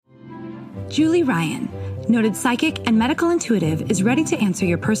Julie Ryan, noted psychic and medical intuitive, is ready to answer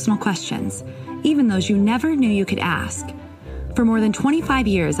your personal questions, even those you never knew you could ask. For more than 25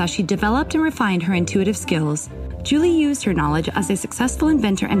 years, as she developed and refined her intuitive skills, Julie used her knowledge as a successful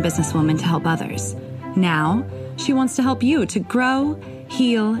inventor and businesswoman to help others. Now, she wants to help you to grow,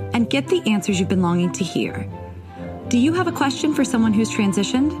 heal, and get the answers you've been longing to hear. Do you have a question for someone who's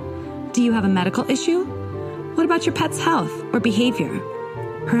transitioned? Do you have a medical issue? What about your pet's health or behavior?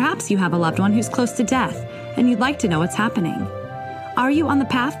 Perhaps you have a loved one who's close to death and you'd like to know what's happening. Are you on the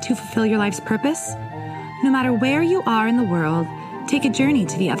path to fulfill your life's purpose? No matter where you are in the world, take a journey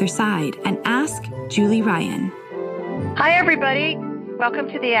to the other side and ask Julie Ryan. Hi, everybody.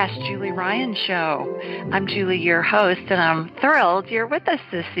 Welcome to the Ask Julie Ryan Show. I'm Julie, your host, and I'm thrilled you're with us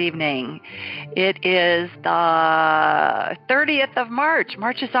this evening. It is the 30th of March.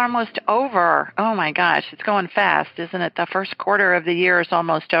 March is almost over. Oh, my gosh, it's going fast, isn't it? The first quarter of the year is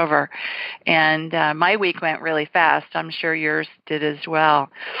almost over, and my week went really fast. I'm sure yours did as well.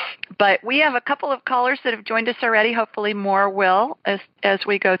 But we have a couple of callers that have joined us already. Hopefully more will as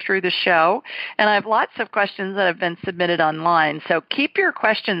we go through the show. And I have lots of questions that have been submitted online. So keep your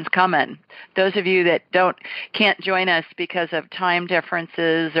questions coming. Those of you that can't join us because of time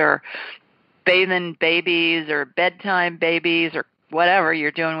differences or bathing babies or bedtime babies or whatever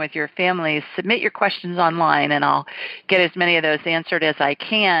you're doing with your families, submit your questions online, and I'll get as many of those answered as I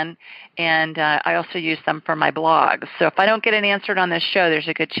can. And I also use them for my blog. So if I don't get it answered on this show, there's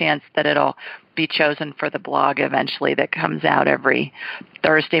a good chance that it'll be chosen for the blog eventually that comes out every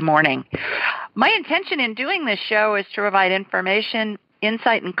Thursday morning. My intention in doing this show is to provide information,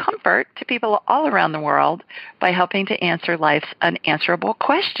 insight, and comfort to people all around the world by helping to answer life's unanswerable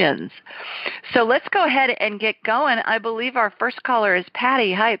questions. So let's go ahead and get going. I believe our first caller is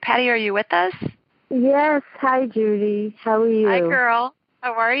Patty. Hi, Patty, are you with us? Yes. Hi, Judy. How are you? Hi, girl.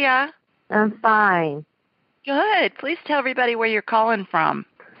 How are you? I'm fine. Good. Please tell everybody where you're calling from.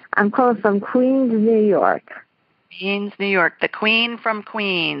 I'm calling from Queens, New York. Queens, New York. The Queen from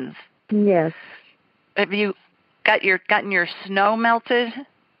Queens. Yes. Have you gotten your snow melted?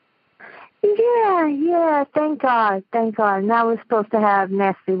 Yeah. Thank God. Now we're supposed to have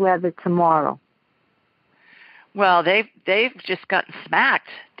nasty weather tomorrow. Well, they've just gotten smacked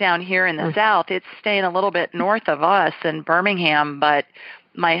down here in the south. It's staying a little bit north of us in Birmingham, but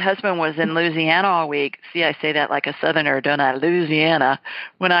my husband was in Louisiana all week. See, I say that like a Southerner, don't I? Louisiana.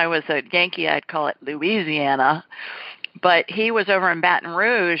 When I was a Yankee, I'd call it Louisiana. But he was over in Baton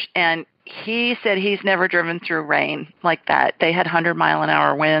Rouge, and he said he's never driven through rain like that. They had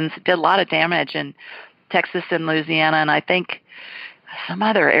 100-mile-an-hour winds, did a lot of damage in Texas and Louisiana, and I think some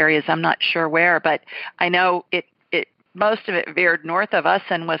other areas, I'm not sure where, but I know it most of it veered north of us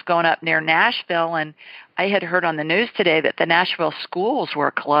and was going up near Nashville, and I had heard on the news today that the Nashville schools were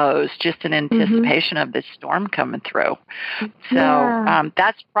closed just in anticipation of this storm coming through. So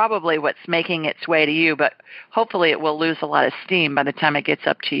that's probably what's making its way to you, but hopefully it will lose a lot of steam by the time it gets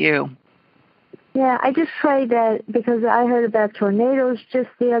up to you. Yeah, I just pray that, because I heard about tornadoes just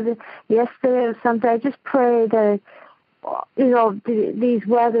yesterday or something, I just pray that these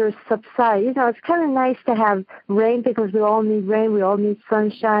weathers subside. It's kind of nice to have rain because we all need rain, we all need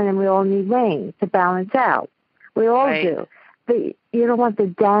sunshine, and we all need rain to balance out. We all do. But you don't want the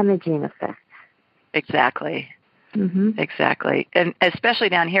damaging effects. Exactly. Exactly. And especially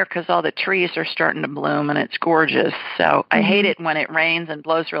down here because all the trees are starting to bloom and it's gorgeous. So I hate it when it rains and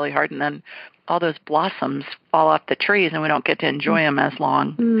blows really hard and then all those blossoms fall off the trees and we don't get to enjoy them as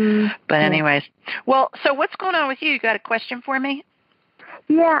long. But anyways, well, so what's going on with you? You got a question for me?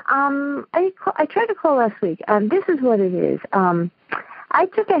 Yeah, I tried to call last week. This is what it is. I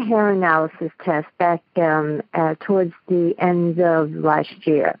took a hair analysis test back towards the end of last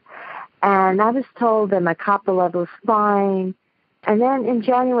year. And I was told that my copper level is fine. And then in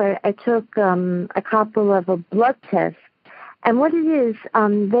January, I took a copper level blood test. And what it is,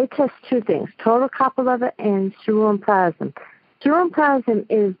 they test two things, total copper level and serum plasma. Serum plasma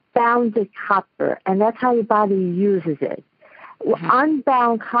is bounded copper, and that's how your body uses it.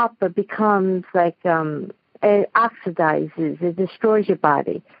 Unbound copper becomes like it oxidizes, it destroys your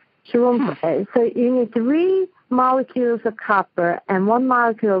body. So you need 3 molecules of copper and 1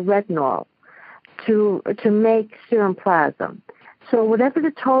 molecule of retinol to make serum plasma. So whatever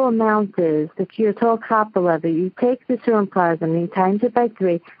the total amount is, your total copper level, you take the serum plasma and you times it by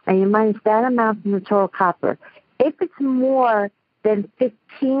 3, and you minus that amount from the total copper. If it's more than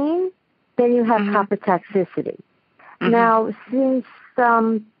 15, then you have copper toxicity. Now, since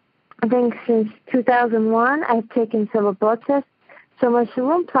I think since 2001, I've taken several blood tests. So my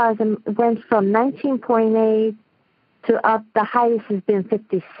serum plasma went from 19.8 to up. The highest has been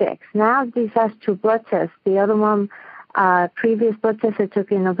 56. Now these last two blood tests, the other one, previous blood test I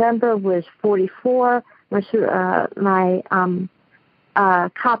took in November was 44. My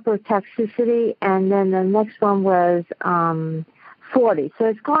copper toxicity, and then the next one was 40. So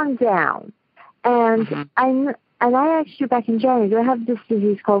it's gone down. And I asked you back in January, do I have this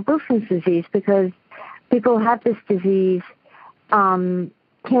disease called Wilson's disease? Because people who have this disease can't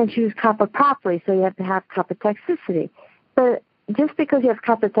use copper properly, so you have to have copper toxicity. But just because you have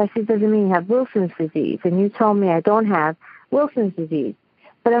copper toxicity doesn't mean you have Wilson's disease. And you told me I don't have Wilson's disease.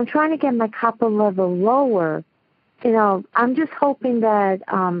 But I'm trying to get my copper level lower. You know, I'm just hoping that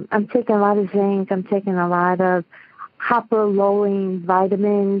I'm taking a lot of zinc. I'm taking a lot of copper-lowering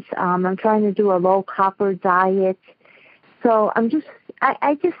vitamins. I'm trying to do a low-copper diet. So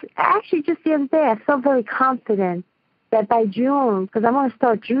I actually just the other day, I felt very confident that by June, because I want to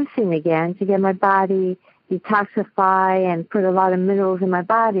start juicing again to get my body detoxify and put a lot of minerals in my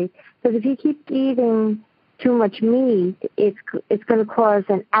body. Because if you keep eating too much meat, it's going to cause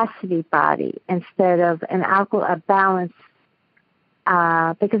an acidy body instead of a balance.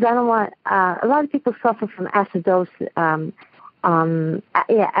 Because I don't want, a lot of people suffer from acidosis.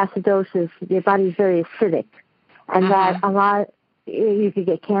 Acidosis. Your body's very acidic, and that you could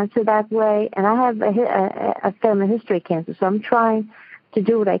get cancer that way. And I have a family history of cancer, so I'm trying to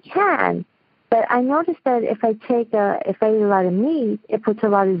do what I can. But I noticed that if I eat a lot of meat, it puts a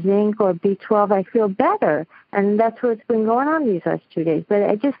lot of zinc or B12, I feel better. And that's what's been going on these last 2 days.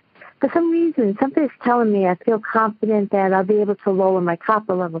 But for some reason, something's telling me I feel confident that I'll be able to lower my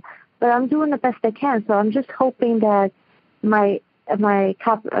copper level. But I'm doing the best I can. So I'm just hoping that my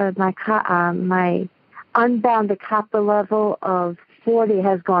unbounded copper level of 40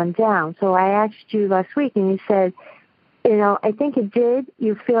 has gone down. So I asked you last week, and you said, you know, I think it did.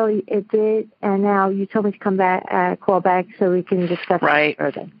 You feel it did, and now you told me to come back, call back, so we can discuss it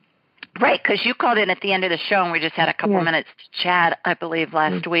further. Right, because you called in at the end of the show, and we just had a couple minutes to chat, I believe,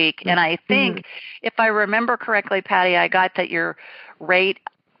 last week. And I think, if I remember correctly, Patty, I got that your rate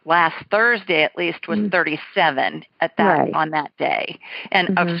last Thursday, at least, was 37 at that on that day.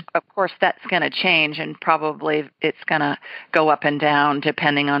 And of course, that's going to change, and probably it's going to go up and down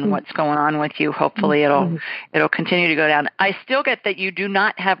depending on what's going on with you. Hopefully, it'll continue to go down. I still get that you do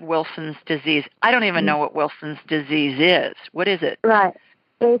not have Wilson's disease. I don't even know what Wilson's disease is. What is it? Right.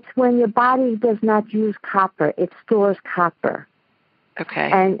 It's when your body does not use copper. It stores copper.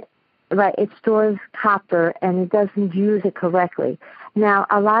 Okay. And it stores copper, and it doesn't use it correctly. Now,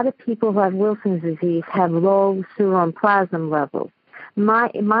 a lot of people who have Wilson's disease have low serum plasma levels.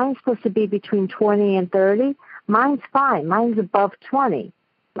 Mine's supposed to be between 20 and 30. Mine's fine. Mine's above 20,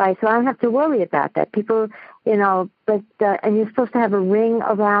 right? So I don't have to worry about that. People, you know, and you're supposed to have a ring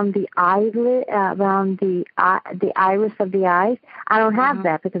around the eyelid, around the iris of the eyes. I don't have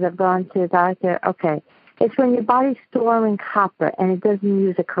that because I've gone to the doctor. Okay. It's when your body's storing copper and it doesn't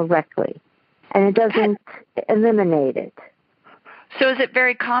use it correctly, and it doesn't eliminate it. So is it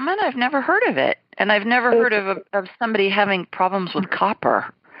very common? I've never heard of it, and I've never heard of somebody having problems with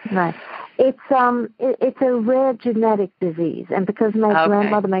copper. Right. It's a rare genetic disease, and because my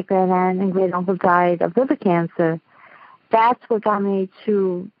grandmother, my grand-aunt, and great-uncle died of liver cancer, that's what got me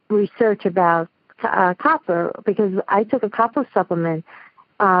to research about copper, because I took a copper supplement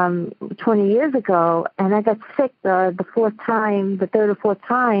 20 years ago, and I got sick the third or fourth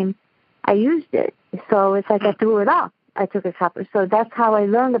time I used it. So it's like I threw it off. I took a copper. So that's how I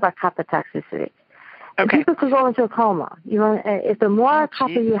learned about copper toxicity. Okay. People could go into a coma. If the more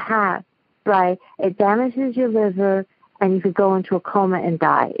copper you have, right, it damages your liver, and you could go into a coma and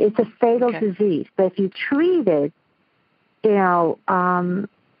die. It's a fatal disease. But if you treat it, there's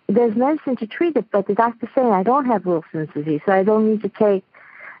medicine to treat it, but the doctor's saying I don't have Wilson's disease, so I don't need to take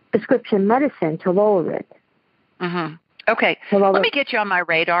prescription medicine to lower it. Okay. Let me get you on my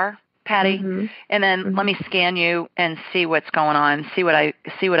radar, Patty, and then let me scan you and see what's going on, see what I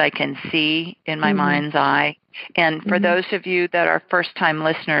can see in my mind's eye. And for those of you that are first-time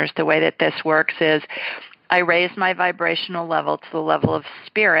listeners, the way that this works is I raise my vibrational level to the level of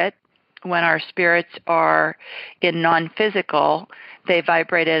spirit. When our spirits are in non-physical, they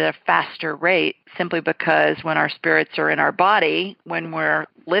vibrate at a faster rate simply because when our spirits are in our body, when we're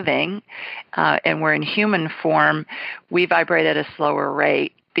living and we're in human form, we vibrate at a slower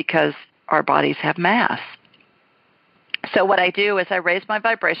rate because our bodies have mass. So what I do is I raise my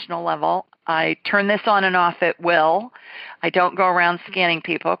vibrational level. I turn this on and off at will. I don't go around scanning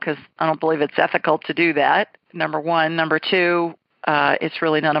people because I don't believe it's ethical to do that, number one. Number two, it's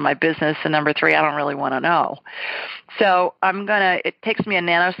really none of my business. And number 3, I don't really want to know. So it takes me a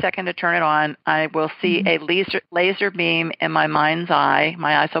nanosecond to turn it on. I will see a laser beam in my mind's eye.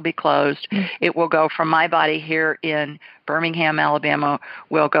 My eyes will be closed. It will go from my body here in Birmingham, Alabama,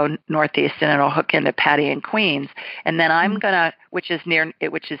 will go northeast, and it'll hook into Patty in Queens. And then I'm which is New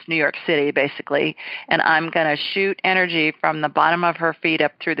York City, basically, and I'm going to shoot energy from the bottom of her feet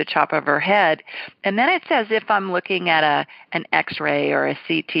up through the top of her head. And then it's as if I'm looking at an X-ray or a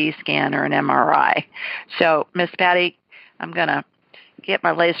CT scan or an MRI. So, Miss Patty, I'm going to get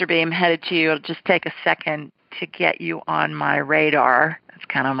my laser beam headed to you. It'll just take a second to get you on my radar. That's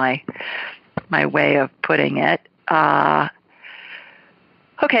kind of my way of putting it.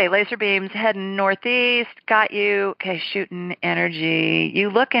 Okay, laser beams heading northeast. Got you. Okay, shooting energy. You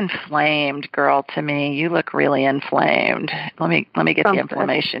look inflamed, girl, to me. You look really inflamed. Let me get the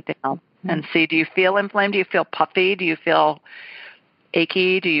inflammation down and see. Do you feel inflamed? Do you feel puffy? Do you feel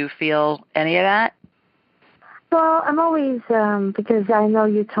achy? Do you feel any of that? Well, I'm always, because I know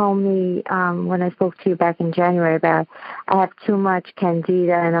you told me when I spoke to you back in January about I have too much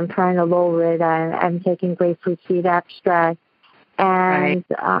candida and I'm trying to lower it. I'm taking grapefruit seed abstract. And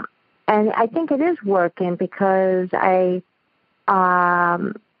and I think it is working because I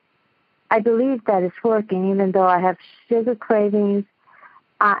believe that it's working, even though I have sugar cravings.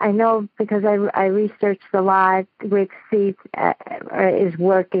 I know because I researched a lot. Grape seed is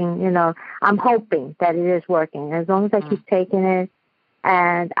working. You know, I'm hoping that it is working as long as I keep taking it.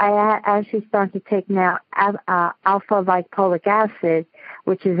 And I actually started to take now alpha lipoic acid,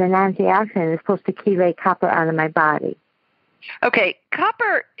 which is an antioxidant. It's supposed to chelate copper out of my body. Okay,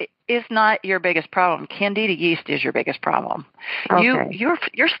 copper is not your biggest problem. Candida yeast is your biggest problem. Okay. You're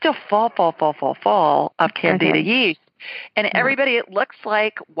still full of Candida yeast. And everybody, it looks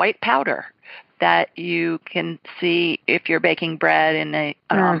like white powder that you can see if you're baking bread in an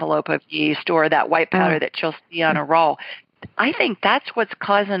envelope of yeast, or that white powder that you'll see on a roll. I think that's what's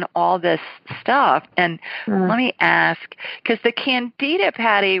causing all this stuff. And let me ask, because the Candida,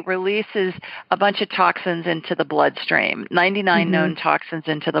 Patty, releases a bunch of toxins into the bloodstream, 99 known toxins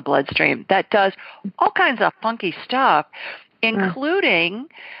into the bloodstream. That does all kinds of funky stuff, including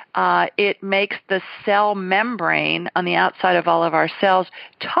it makes the cell membrane on the outside of all of our cells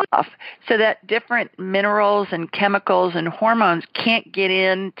tough so that different minerals and chemicals and hormones can't get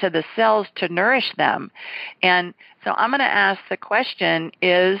into the cells to nourish them. And so I'm going to ask the question,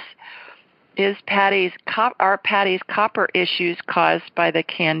 are Patty's copper issues caused by the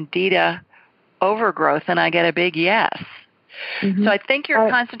Candida overgrowth? And I get a big yes. So I think you're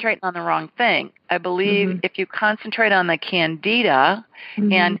concentrating on the wrong thing. I believe if you concentrate on the Candida,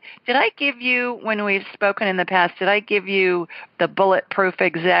 and did I give you, when we've spoken in the past, did I give you the Bulletproof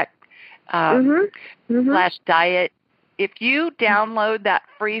Exec / diet? If you download that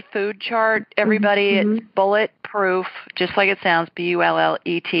free food chart, everybody, it's Bulletproof, just like it sounds,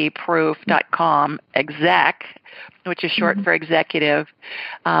 BULLET, proof.com, exec, which is short for executive.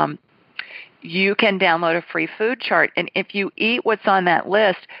 You can download a free food chart. And if you eat what's on that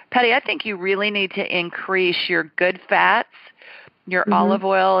list, Patty, I think you really need to increase your good fats, your olive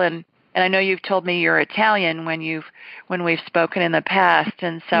oil, and I know you've told me you're Italian when we've spoken in the past.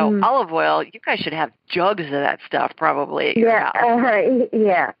 And so olive oil, you guys should have jugs of that stuff probably at your house.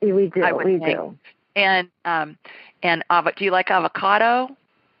 Yeah, we do. I would think. Do. And do you like avocado?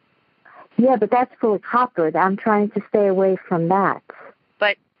 Yeah, but that's full of copper. I'm trying to stay away from that.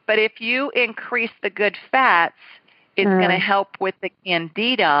 But if you increase the good fats, it's going to help with the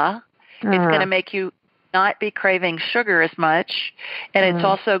Candida. It's going to make you not be craving sugar as much. And it's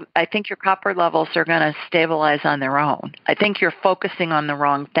also, I think your copper levels are going to stabilize on their own. I think you're focusing on the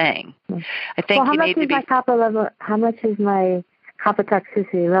wrong thing. I think you need to be... How much is my copper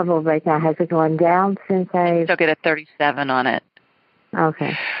toxicity level right now? Has it gone down since I... Still get a 37 on it.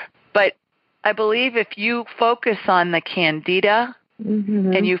 Okay. But I believe if you focus on the Candida...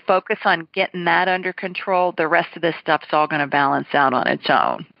 and you focus on getting that under control, the rest of this stuff's all going to balance out on its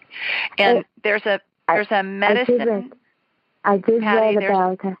own. And there's a medicine. I did read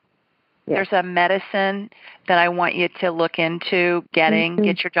about it. There's a medicine that I want you to look into getting.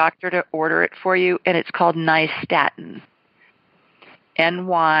 Get your doctor to order it for you, and it's called Nystatin.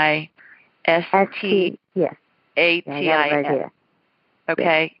 NYSTATIN. Yes. ATIN.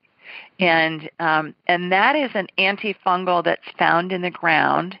 Okay. And that is an antifungal that's found in the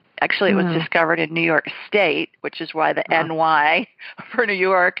ground. Actually, it was discovered in New York State, which is why the NY for New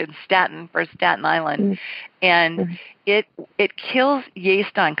York and Staten for Staten Island. And it kills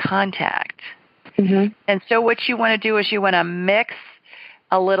yeast on contact. And so what you want to do is you want to mix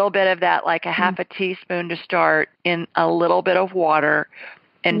a little bit of that, like a half a teaspoon to start, in a little bit of water,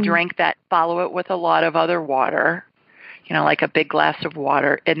 and drink that. Follow it with a lot of other water, like a big glass of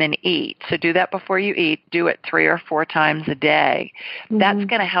water, and then eat. So do that before you eat. Do it 3 or 4 times a day. That's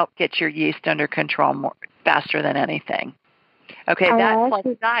going to help get your yeast under control more faster than anything. Okay, that's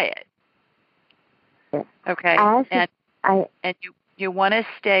like diet. Okay, and you want to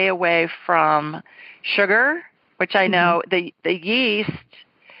stay away from sugar, which I know the yeast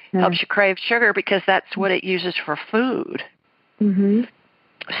helps you crave sugar because that's what it uses for food.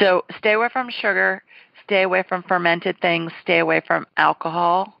 So stay away from sugar. Stay away from fermented things. Stay away from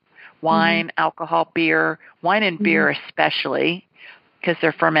alcohol, wine, alcohol, beer, wine and beer especially, because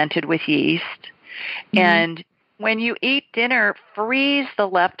they're fermented with yeast. And when you eat dinner, freeze the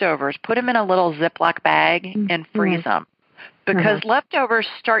leftovers. Put them in a little Ziploc bag and freeze them, because leftovers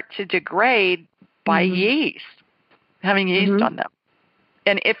start to degrade by yeast, having yeast on them.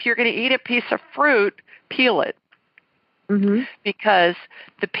 And if you're going to eat a piece of fruit, peel it. Because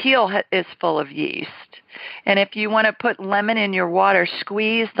the peel is full of yeast. And if you want to put lemon in your water,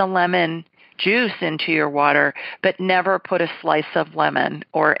 squeeze the lemon juice into your water, but never put a slice of lemon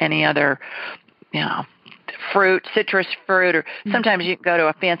or any other, fruit, citrus fruit, or sometimes you can go to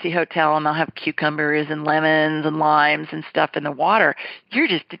a fancy hotel and they'll have cucumbers and lemons and limes and stuff in the water. You're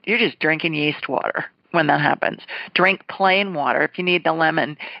just drinking yeast water when that happens. Drink plain water. If you need the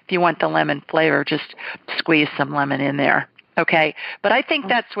lemon, if you want the lemon flavor, just squeeze some lemon in there. Okay? But I think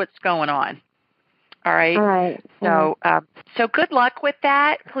that's what's going on. All right? All right. So good luck with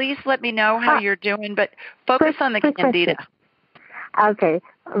that. Please let me know how you're doing, but focus on the candida. Okay.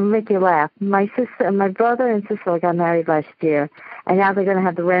 Make you laugh. My brother and sister got married last year, and now they're going to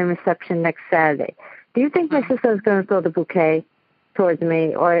have the wedding reception next Saturday. Do you think my sister is going to throw the bouquet towards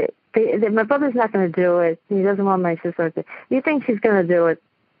me, or my brother's not going to do it? He doesn't want my sister to. Do you think she's going to do it,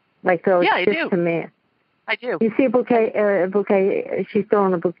 like throw it to me? I do. You see a bouquet, she's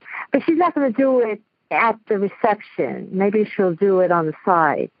throwing a bouquet. But she's not going to do it at the reception. Maybe she'll do it on the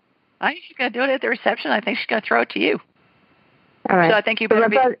side. I think she's going to do it at the reception. I think she's going to throw it to you. All right. So I think you better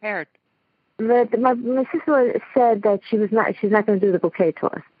be prepared. But my sister said that she's not going to do the bouquet to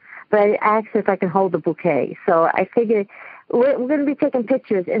us. But I asked her if I can hold the bouquet. So I figured we're going to be taking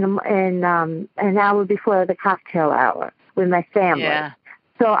pictures in an hour before the cocktail hour with my family. Yeah.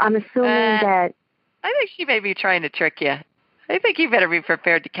 So I'm assuming that. I think she may be trying to trick you. I think you better be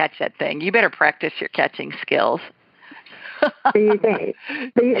prepared to catch that thing. You better practice your catching skills. Do you think?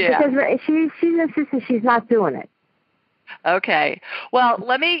 Because she insisted she's not doing it. Okay. Well,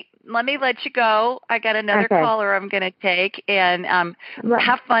 let me let you go. I got another caller I'm going to take, and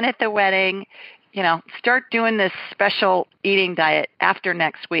have fun at the wedding. Start doing this special eating diet after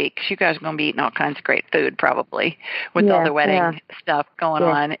next week. You guys are going to be eating all kinds of great food probably with all the wedding stuff going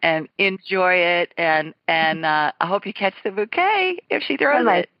on, and enjoy it. And I hope you catch the bouquet if she throws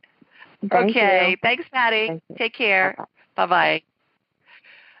it. Thank you. Thanks, Patty. Take care. Bye-bye.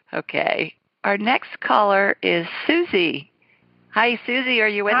 Okay. Our next caller is Susie. Hi, Susie. Are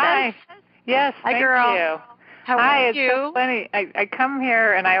you with us? Yes, Hi, thank girl. you. How are it's you? So funny. I come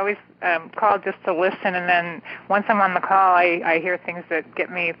here and I always call just to listen, and then once I'm on the call, I hear things that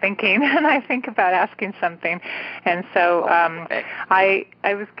get me thinking, and I think about asking something. And so I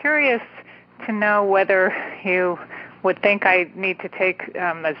was curious to know whether you would think I need to take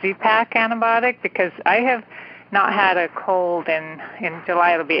a Z-Pak antibiotic, because I have not had a cold in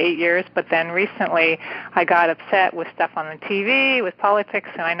July. It'll be 8 years, but then recently I got upset with stuff on the TV, with politics,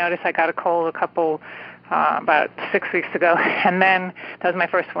 and I noticed I got a cold about 6 weeks ago, and then that was my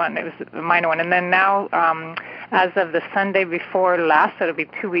first one. It was a minor one, and then now, as of the Sunday before last, so it'll be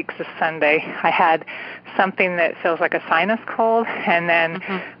 2 weeks this Sunday, I had something that feels like a sinus cold, and then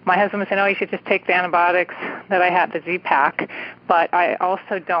my husband was saying, you should just take the antibiotics that I had, the Z-Pak, but I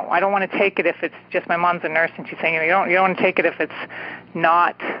also don't want to take it if it's just, my mom's a nurse, and she's saying, you don't want to take it if it's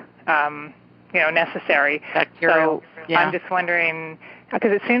not, necessary. Bacterial. So I'm just wondering,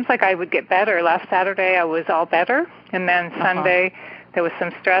 because it seems like I would get better. Last Saturday I was all better, and then Sunday there was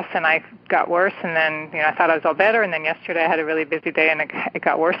some stress and I got worse, and then I thought I was all better, and then yesterday I had a really busy day and it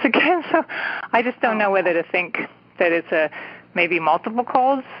got worse again. So I just don't know whether to think that it's maybe multiple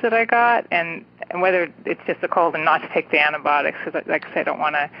colds that I got, and whether it's just a cold and not to take the antibiotics, because like I said, I don't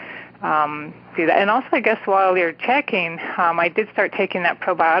want to do that. And also, I guess while you're checking, I did start taking that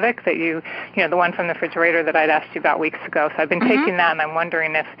probiotic that the one from the refrigerator that I'd asked you about weeks ago. So I've been taking that, and I'm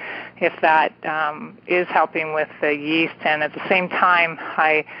wondering if that is helping with the yeast. And at the same time,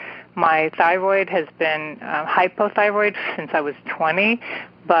 my thyroid has been hypothyroid since I was 20,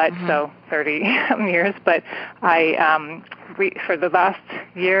 but so 30 years. But I, for the last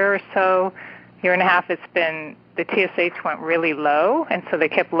year or so, year and a half, it's been, the TSH went really low, and so they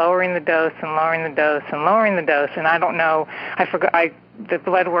kept lowering the dose and lowering the dose and lowering the dose. And I don't know, the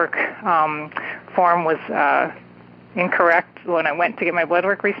blood work form was incorrect when I went to get my blood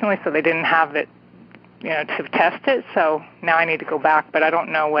work recently, so they didn't have it, to test it. So now I need to go back, but I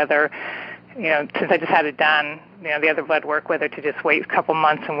don't know whether, since I just had it done, the other blood work, whether to just wait a couple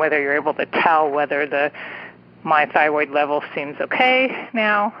months and whether you're able to tell whether my thyroid level seems okay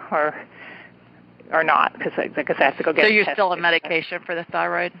now or not, because I guess I have to go get it tested. So you're still on medication for the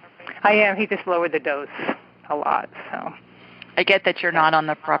thyroid? I am. He just lowered the dose a lot, so. I get that you're not on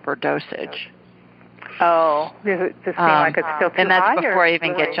the proper dosage. Oh, does it just seem like it's still too high? And that's before I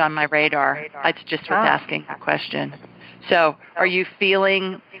even get you on my radar. I just was asking a question. So are you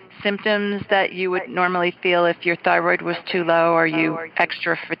feeling symptoms that you would normally feel if your thyroid was too low? Are you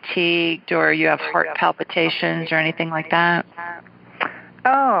extra fatigued, or you have heart palpitations or anything like that?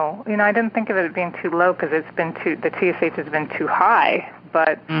 Oh, I didn't think of it being too low because the TSH has been too high.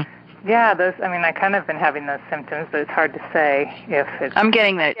 But yeah, I kind of been having those symptoms, but it's hard to say if it's. I'm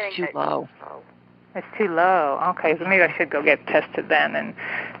getting that it's too low. It's too low. Okay, so maybe I should go get tested then and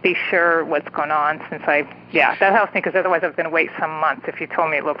be sure what's going on, that helps me, because otherwise I was going to wait some months. If you told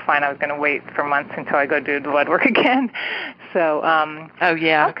me it looked fine, I was going to wait for months until I go do the blood work again. So,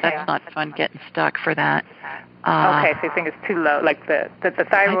 that's not fun getting stuck for that. Okay, so you think it's too low, like the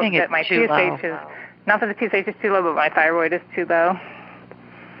thyroid, that my TSH is, not that the TSH is too low, but my thyroid is too low?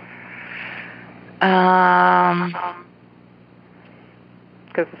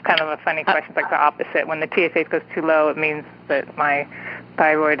 Because it's kind of a funny question. It's like the opposite. When the TSH goes too low, it means that my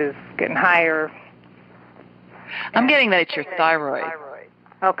thyroid is getting higher. I'm getting that it's your thyroid.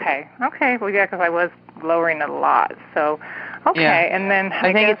 Okay. Well, yeah, because I was lowering it a lot. So, okay, yeah. And then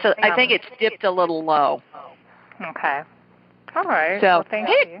I think it's dipped a little low. Okay. All right. So well, thank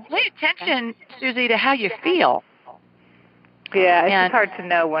you. Pay attention, Susie, to how you feel. Yeah, it's just hard to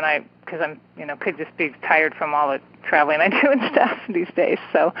know because I'm, could just be tired from all the traveling I do and stuff these days.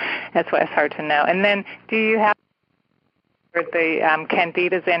 So that's why it's hard to know. And then, do you have the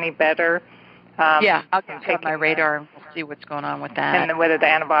Candida's any better? I'll get on my radar and we'll see what's going on with that. And then whether the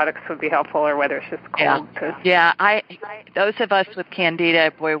antibiotics would be helpful or whether it's just cold. Those of us with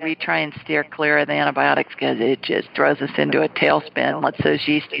Candida, boy, we try and steer clear of the antibiotics because it just throws us into a tailspin, lets those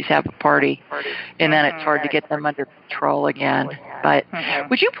yeasties have a party, and then it's hard to get them under control again. But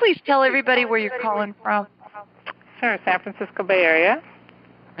would you please tell everybody where you're calling from? Sure, San Francisco Bay Area.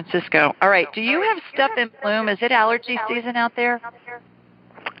 Francisco. All right. Do you have stuff in bloom? Is it allergy season out there?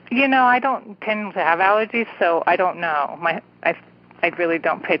 I don't tend to have allergies, so I don't know. I really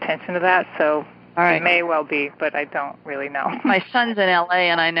don't pay attention to that, so it may well be, but I don't really know. My son's in L.A.,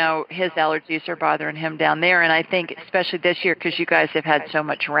 and I know his allergies are bothering him down there, and I think especially this year because you guys have had so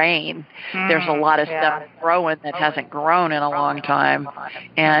much rain, there's a lot of stuff growing that hasn't grown in a long time.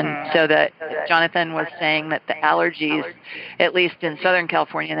 And so that Jonathan was saying that the allergies, at least in Southern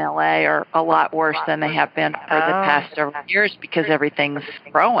California and L.A., are a lot worse than they have been for the past several years because everything's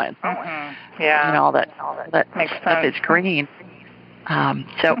growing. Yeah. And all that stuff is green.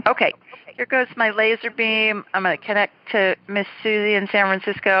 Okay. Here goes my laser beam. I'm going to connect to Miss Susie in San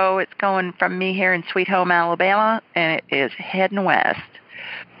Francisco. It's going from me here in Sweet Home, Alabama, and it is heading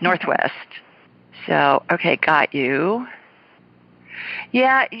northwest. So, okay, got you.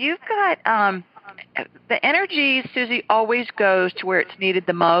 Yeah, you've got the energy, Susie, always goes to where it's needed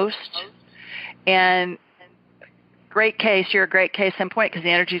the most. And you're a great case in point because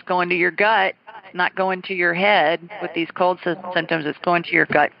the energy is going to your gut, not going to your head. With these cold symptoms, it's going to your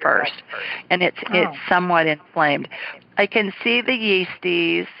gut first, and it's somewhat inflamed. I can see the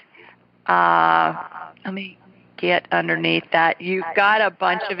yeasties. Let me get underneath that. You've got a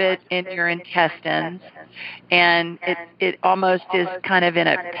bunch of it in your intestines, and it almost is kind of in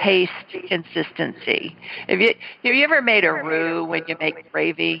a paste consistency. Have you ever made a roux when you make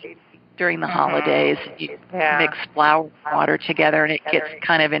gravy during the holidays? You mix flour and water together, and it gets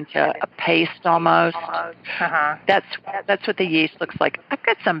kind of into a paste almost. That's what the yeast looks like. I've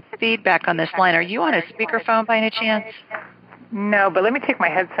got some feedback on this line. Are you on a speakerphone by any chance? No, but let me take my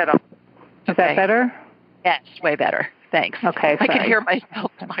headset off. Is that better? Yes, way better. Thanks. Okay, I can hear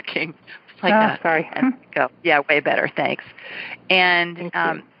myself talking. Sorry. Go. Yeah, way better. Thanks. And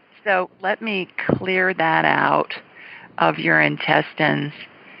so let me clear that out of your intestines.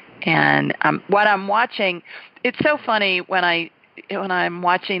 And what I'm watching, it's so funny when I'm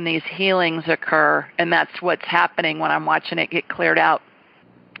watching these healings occur, and that's what's happening when I'm watching it get cleared out.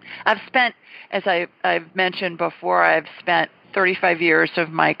 I've spent, as I've mentioned before, I've spent 35 years of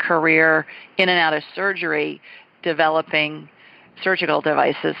my career in and out of surgery developing surgical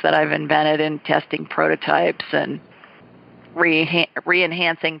devices that I've invented and testing prototypes and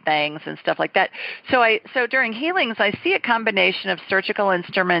re-enhancing things and stuff like that. So during healings, I see a combination of surgical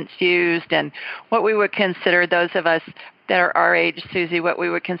instruments used and what we would consider, those of us that are our age, Susie, what we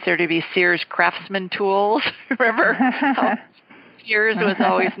would consider to be Sears Craftsman tools. Remember how Sears was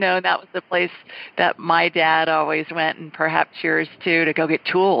always known? That was the place that my dad always went, and perhaps yours too, to go get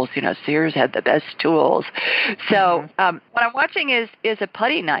tools. You know, Sears had the best tools. So what I'm watching is a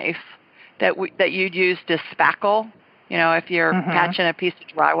putty knife that you'd use to spackle. You know, if you're patching a piece of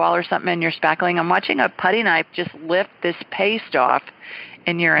drywall or something and you're spackling, I'm watching a putty knife just lift this paste off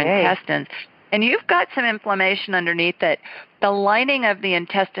in your intestines. And you've got some inflammation underneath it. The lining of the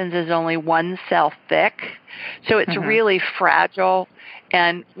intestines is only 1 cell thick, so it's really fragile.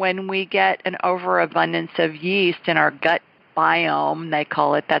 And when we get an overabundance of yeast in our gut biome, they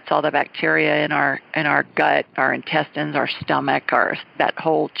call it, that's all the bacteria in our gut, our intestines, our stomach, that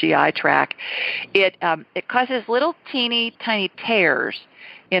whole GI tract, it causes little teeny tiny tears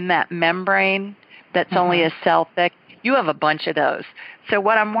in that membrane that's only a cell thick. You have a bunch of those. So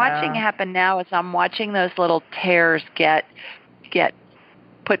what I'm watching happen now is I'm watching those little tears get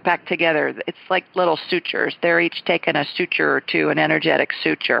put back together. It's like little sutures. They're each taking a suture or two, an energetic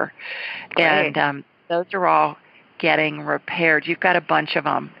suture. Great. And those are all getting repaired. You've got a bunch of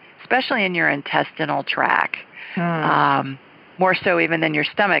them, especially in your intestinal tract, more so even than your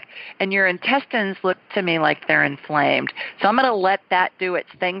stomach. And your intestines look to me like they're inflamed. So I'm going to let that do its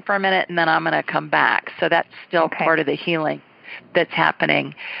thing for a minute, and then I'm going to come back. So that's still part of the healing that's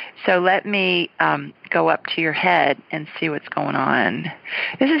happening. So let me go up to your head and see what's going on.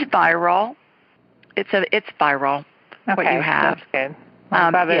 This is viral. It's viral. What you have. That's good. Well,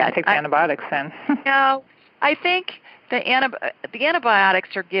 I'm glad they take the antibiotics then. No, I think the antibiotics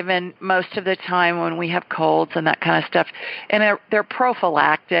are given most of the time when we have colds and that kind of stuff, and they're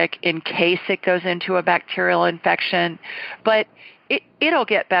prophylactic in case it goes into a bacterial infection, but it'll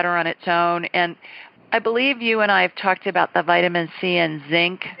get better on its own. And I believe you and I have talked about the vitamin C and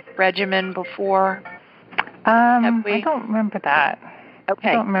zinc regimen before. I don't remember that. Okay.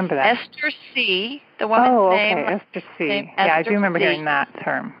 I don't remember that. Ester C, the woman's name. Ester C. Yeah, I do remember hearing that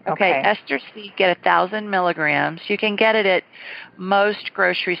term. Okay, Ester C, get 1,000 milligrams. You can get it at most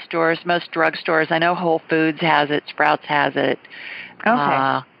grocery stores, most drugstores. I know Whole Foods has it, Sprouts has it.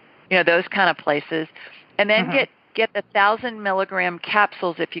 Okay. You know, those kind of places. And then get the 1,000 milligram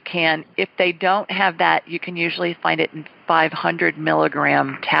capsules if you can. If they don't have that, you can usually find it in 500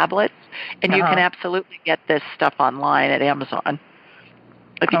 milligram tablets. And you can absolutely get this stuff online at Amazon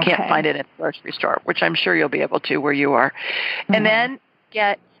if you can't find it in the grocery store, which I'm sure you'll be able to where you are. And then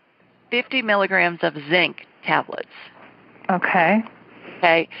get 50 milligrams of zinc tablets. Okay.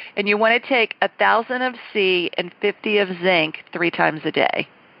 And you want to take 1,000 of C and 50 of zinc 3 times a day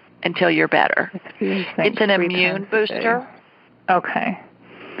until you're better. It's an immune booster. Okay.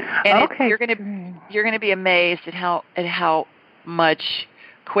 And you're going to be amazed at how much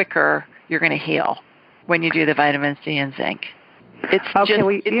quicker you're going to heal when you do the vitamin C and zinc. It's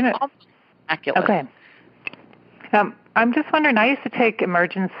miraculous. Okay. I'm just wondering, I used to take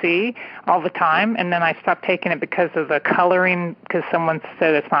Emergen-C all the time, and then I stopped taking it because of the coloring, because someone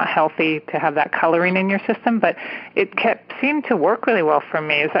said it's not healthy to have that coloring in your system, but it seemed to work really well for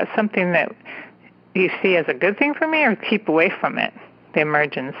me. Is that something that you see as a good thing for me, or keep away from it, the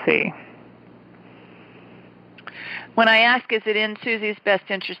Emergen-C? When I ask, is it in Susie's best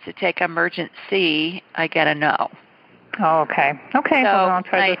interest to take Emergen-C, I get a no. Oh, okay. Okay. So I'll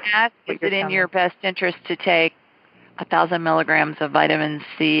try when I ask, is it in your best interest to take 1,000 milligrams of vitamin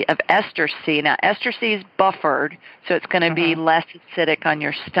C, of Ester C? Now, Ester C is buffered, so it's going to be less acidic on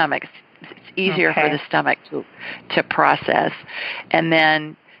your stomach. It's easier for the stomach to process. And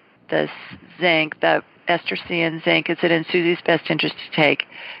then the zinc, the Ester C and zinc, is it in Susie's best interest to take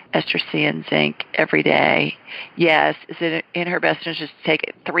Ester C and zinc every day? Yes. Is it in her best interest to take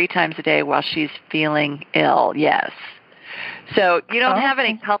it 3 times a day while she's feeling ill? Yes. So you don't have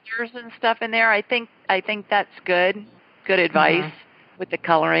any colors and stuff in there. I think that's good. Good advice with the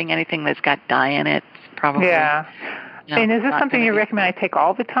coloring. Anything that's got dye in it, probably. Yeah. And is this something you recommend I take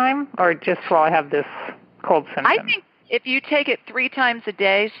all the time, or just while I have this cold symptom? I think if you take it 3 times a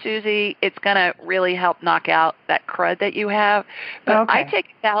day, Susie, it's going to really help knock out that crud that you have. But I take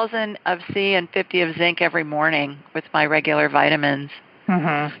 1,000 of C and 50 of zinc every morning with my regular vitamins.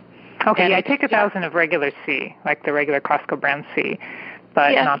 Okay, I take 1,000 of regular C, like the regular Costco brand C,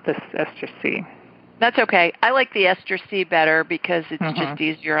 but not this Ester C. That's okay. I like the ester C better because it's just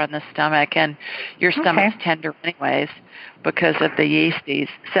easier on the stomach, and your stomach's tender anyways because of the yeasties.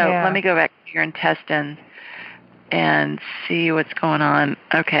 So let me go back to your intestines and see what's going on.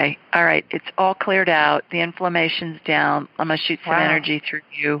 Okay. All right. It's all cleared out. The inflammation's down. I'm going to shoot some energy through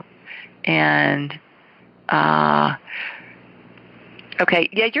you. And, okay.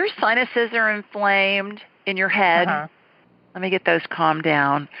 Yeah, your sinuses are inflamed in your head. Let me get those calmed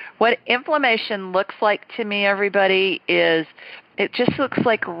down. What inflammation looks like to me, everybody, is it just looks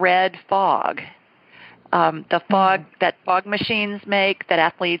like red fog. The fog that fog machines make, that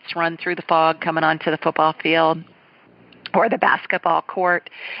athletes run through the fog coming onto the football field or the basketball court,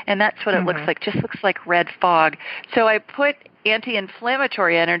 and that's what it looks like. Just looks like red fog. So I put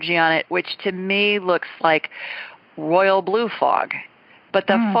anti-inflammatory energy on it, which to me looks like royal blue fog. But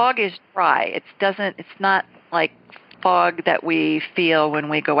the fog is dry. It's not like fog that we feel when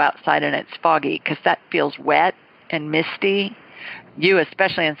we go outside and it's foggy, because that feels wet and misty. You,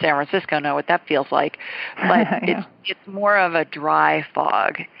 especially in San Francisco, know what that feels like. But it's more of a dry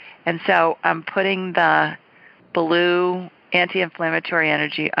fog. And so I'm putting the blue anti-inflammatory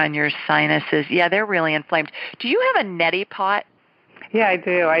energy on your sinuses. Yeah, they're really inflamed. Do you have a neti pot? Yeah, I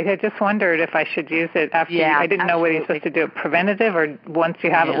do. I had just wondered if I should use it after I didn't know whether you're supposed to do it preventative or once you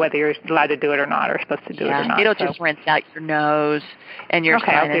have it, whether you're allowed to do it or not, or supposed to do it or not. It'll just rinse out your nose and your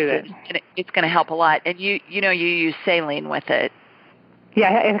sinuses. I'll do that. And it's going to help a lot. And you use saline with it.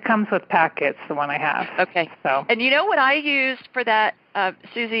 Yeah, it comes with packets, the one I have. Okay. So. And you know what I use for that,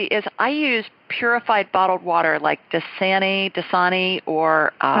 Susie, is I use purified bottled water like Dasani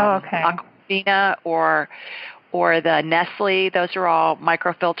or Aquafina or the Nestle. Those are all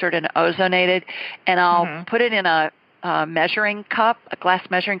microfiltered and ozonated. And I'll put it in a measuring cup, a glass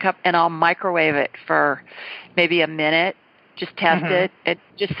measuring cup, and I'll microwave it for maybe a minute. Just test it,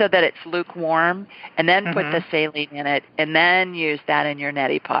 just so that it's lukewarm, and then put the saline in it, and then use that in your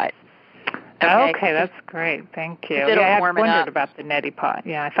neti pot. Okay, that's great. Thank you. I had wondered about the neti pot.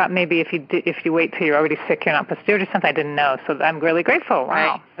 Yeah, I thought maybe if you wait till you're already sick, you're not supposed to do it or something. I didn't know, so I'm really grateful. Wow,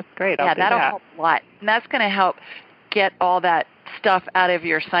 right. That's great. That'll help a lot, and that's going to help get all that stuff out of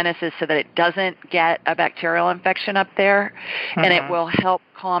your sinuses so that it doesn't get a bacterial infection up there, and it will help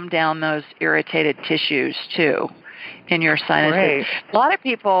calm down those irritated tissues too in your sinuses. Great. A lot of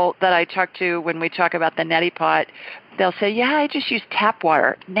people that I talk to when we talk about the neti pot, they'll say, yeah, I just use tap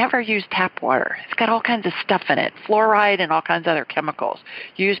water. Never use tap water. It's got all kinds of stuff in it, fluoride and all kinds of other chemicals.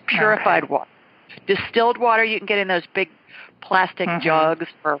 Use purified water. Distilled water you can get in those big plastic jugs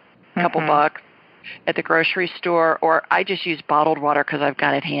for a couple bucks at the grocery store, or I just use bottled water because I've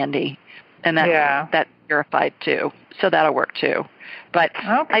got it handy. And that's purified too. So that'll work too. But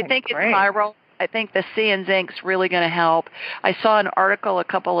I think it's viral. I think the C and zinc's really going to help. I saw an article a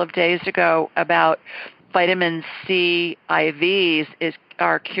couple of days ago about vitamin C IVs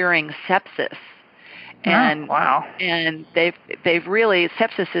are curing sepsis. And and they've really,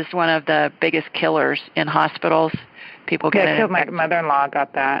 sepsis is one of the biggest killers in hospitals. People get killed. My mother-in-law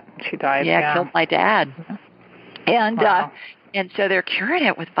got that. She died. Yeah, killed my dad. And and so they're curing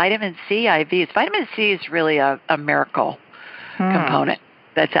it with vitamin C IVs. Vitamin C is really a miracle component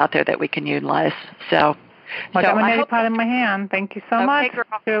that's out there that we can utilize. So I got my neti pot in my hand. Thank you so much,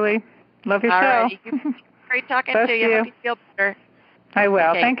 Julie. Love your show. Great talking to you. Hope you feel better. I will.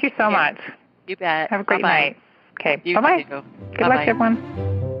 Okay. Thank you so much. You bet. Have a great night. Okay. Bye-bye. Good luck, everyone.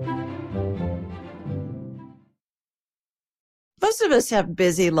 Most of us have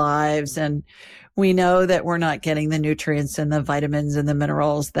busy lives, and we know that we're not getting the nutrients and the vitamins and the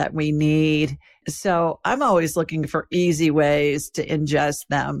minerals that we need. So I'm always looking for easy ways to ingest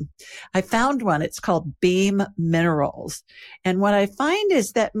them. I found one. It's called Beam Minerals. And what I find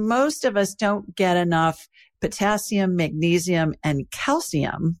is that most of us don't get enough potassium, magnesium, and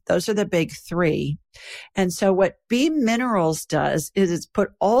calcium. Those are the big three. And so what Beam Minerals does is it's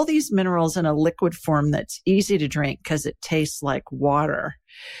put all these minerals in a liquid form that's easy to drink because it tastes like water.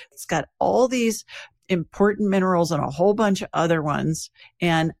 It's got all these important minerals and a whole bunch of other ones.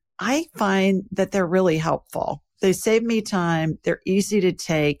 And I find that they're really helpful. They save me time. They're easy to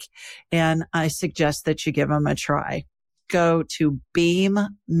take. And I suggest that you give them a try. Go to Beam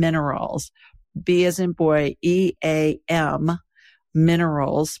Minerals, B as in boy, EAM,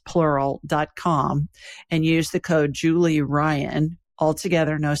 minerals, plural.com, and use the code Julie Ryan,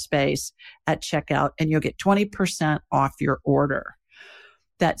 altogether, no space, at checkout, and you'll get 20% off your order.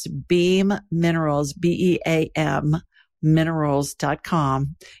 That's Beam Minerals, BEAM,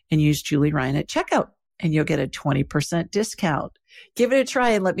 minerals.com, and use Julie Ryan at checkout, and you'll get a 20% discount. Give it a try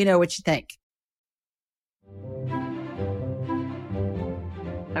and let me know what you think.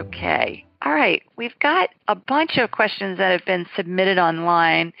 Okay. All right. We've got a bunch of questions that have been submitted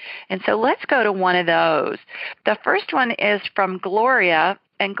online, and so let's go to one of those. The first one is from Gloria,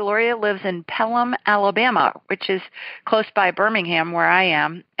 and Gloria lives in Pelham, Alabama, which is close by Birmingham, where I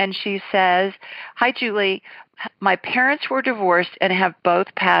am, and she says, "Hi, Julie. My parents were divorced and have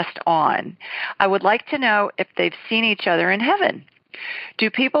both passed on. I would like to know if they've seen each other in heaven. Do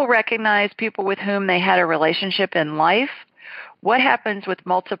people recognize people with whom they had a relationship in life? What happens with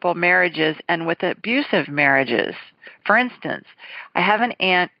multiple marriages and with abusive marriages? For instance, I have an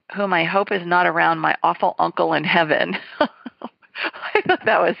aunt whom I hope is not around my awful uncle in heaven." I thought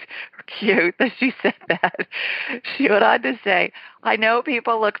that was cute that she said that. She went on to say, "I know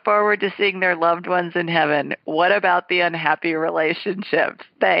people look forward to seeing their loved ones in heaven. What about the unhappy relationships?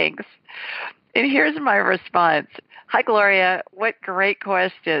 Thanks." And here's my response. Hi, Gloria. What great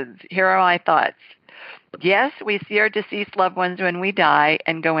questions. Here are my thoughts. Yes, we see our deceased loved ones when we die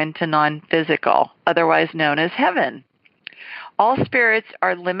and go into non-physical, otherwise known as heaven. All spirits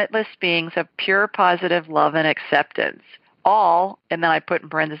are limitless beings of pure positive love and acceptance. All, and then I put in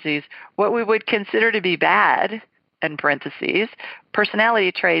parentheses, what we would consider to be bad, in parentheses,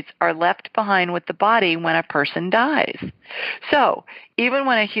 personality traits are left behind with the body when a person dies. So, even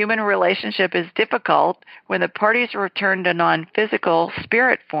when a human relationship is difficult, when the parties return to non-physical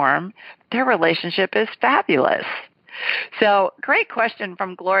spirit form, their relationship is fabulous. So, great question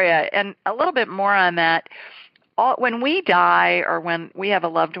from Gloria. And a little bit more on that. When we die or when we have a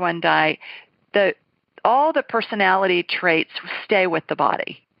loved one die, all the personality traits stay with the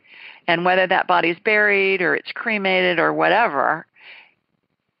body. And whether that body's buried or it's cremated or whatever,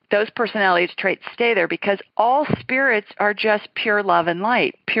 those personality traits stay there because all spirits are just pure love and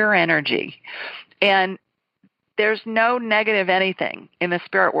light, pure energy. And there's no negative anything in the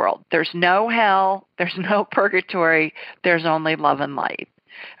spirit world. There's no hell. There's no purgatory. There's only love and light.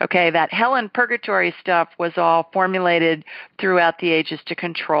 Okay, that hell and purgatory stuff was all formulated throughout the ages to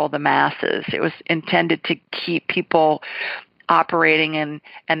control the masses. It was intended to keep people operating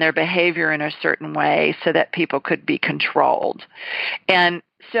and their behavior in a certain way so that people could be controlled. And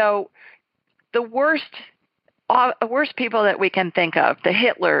so the worst people that we can think of, the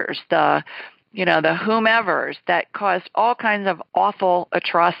Hitlers, the whomevers that caused all kinds of awful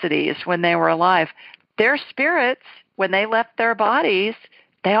atrocities when they were alive, their spirits, when they left their bodies,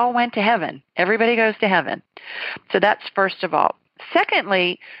 they all went to heaven. Everybody goes to heaven. So that's first of all.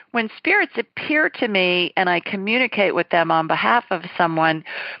 Secondly, when spirits appear to me and I communicate with them on behalf of someone,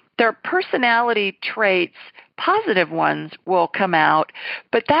 their personality traits, positive ones, will come out.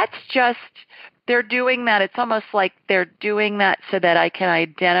 But that's just, they're doing that. It's almost like they're doing that so that I can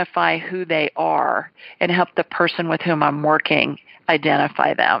identify who they are and help the person with whom I'm working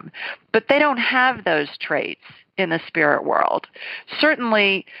identify them. But they don't have those traits in the spirit world.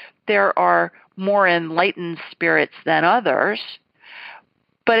 Certainly, there are more enlightened spirits than others,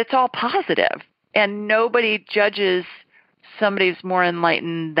 but it's all positive. And nobody judges somebody's more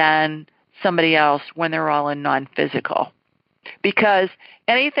enlightened than somebody else when they're all in non-physical. Because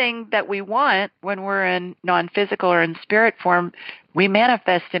anything that we want when we're in non-physical or in spirit form, we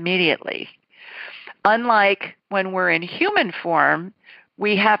manifest immediately. Unlike when we're in human form,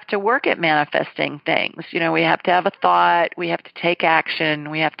 we have to work at manifesting things. We have to have a thought, we have to take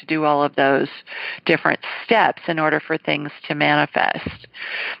action, we have to do all of those different steps in order for things to manifest.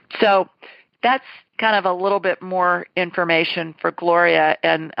 So that's kind of a little bit more information for Gloria.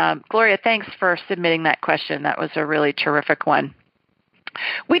 And Gloria, thanks for submitting that question. That was a really terrific one.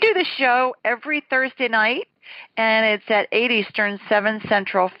 We do the show every Thursday night, and it's at 8 Eastern, 7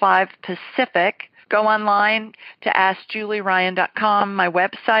 Central, 5 Pacific. Go online to AskJulieRyan.com, my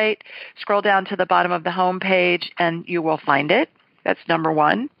website. Scroll down to the bottom of the homepage, and you will find it. That's number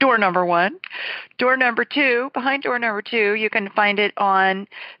one, door number one. Door number two, behind door number two, you can find it on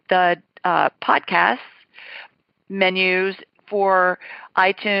the podcast menus for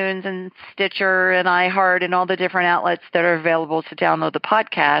iTunes and Stitcher and iHeart and all the different outlets that are available to download the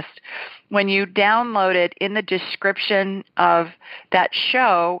podcast. When you download it, in the description of that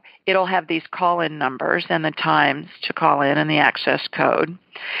show, it'll have these call-in numbers and the times to call in and the access code.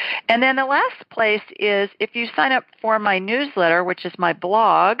 And then the last place is if you sign up for my newsletter, which is my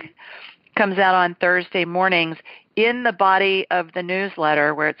blog, comes out on Thursday mornings, in the body of the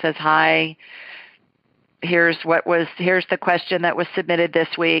newsletter where it says, hi, here's the question that was submitted this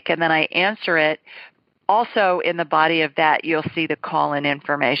week, and then I answer it. also in the body of that, you'll see the call-in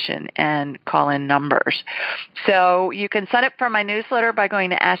information and call-in numbers. So you can sign up for my newsletter by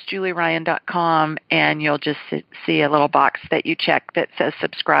going to AskJulieRyan.com, and you'll just see a little box that you check that says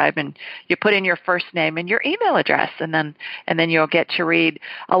subscribe, and you put in your first name and your email address, and then you'll get to read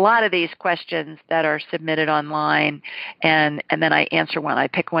a lot of these questions that are submitted online, and then I answer one. I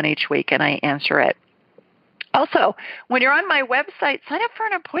pick one each week, and I answer it. Also, when you're on my website, sign up for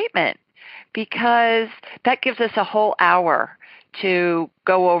an appointment, because that gives us a whole hour to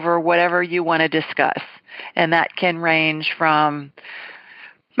go over whatever you want to discuss. And that can range from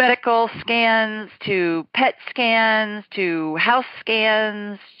medical scans to PET scans to house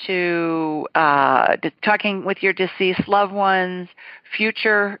scans to talking with your deceased loved ones,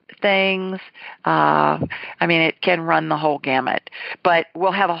 future things. It can run the whole gamut. But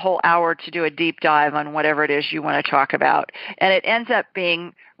we'll have a whole hour to do a deep dive on whatever it is you want to talk about. And it ends up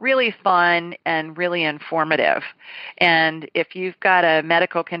being really fun and really informative. And if you've got a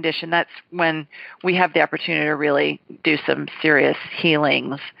medical condition, that's when we have the opportunity to really do some serious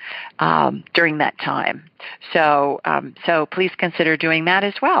healings during that time. So please consider doing that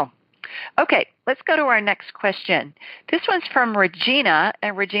as well. Okay, let's go to our next question. This one's from Regina,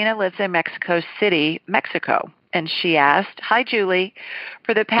 and Regina lives in Mexico City, Mexico. And she asked, "Hi, Julie.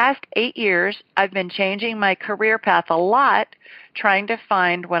 For the past 8 years, I've been changing my career path a lot, trying to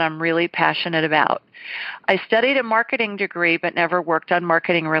find what I'm really passionate about. I studied a marketing degree but never worked on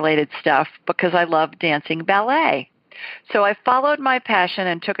marketing-related stuff because I love dancing ballet. So I followed my passion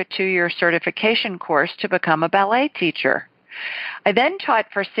and took a 2-year certification course to become a ballet teacher. I then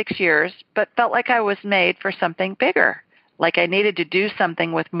taught for 6 years, but felt like I was made for something bigger, like I needed to do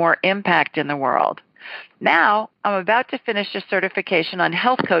something with more impact in the world. Now, I'm about to finish a certification on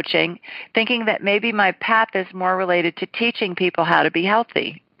health coaching, thinking that maybe my path is more related to teaching people how to be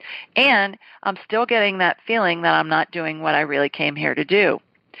healthy. And I'm still getting that feeling that I'm not doing what I really came here to do.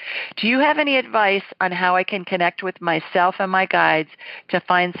 Do you have any advice on how I can connect with myself and my guides to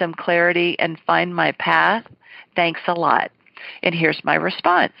find some clarity and find my path? Thanks a lot." And here's my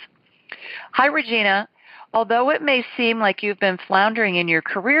response. "Hi, Regina. Although it may seem like you've been floundering in your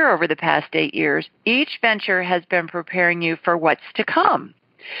career over the past 8 years, each venture has been preparing you for what's to come.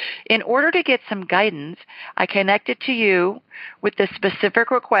 In order to get some guidance, I connected to you with the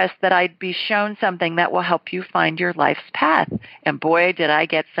specific request that I'd be shown something that will help you find your life's path. And boy, did I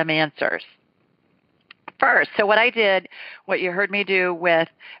get some answers. First, so what I did, what you heard me do with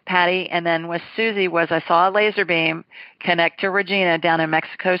Patty and then with Susie, was I saw a laser beam connect to Regina down in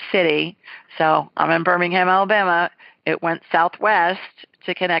Mexico City. So I'm in Birmingham, Alabama. It went southwest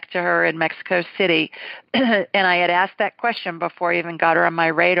to connect to her in Mexico City. And I had asked that question before I even got her on my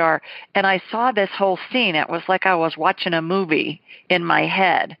radar. And I saw this whole scene. It was like I was watching a movie in my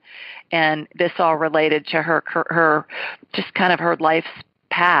head. And this all related to her just kind of her life's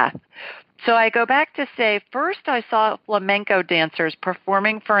path. So I go back to say, first I saw flamenco dancers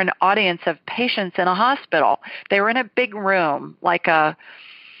performing for an audience of patients in a hospital. They were in a big room, like a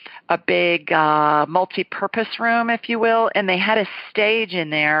big multi-purpose room, if you will, and they had a stage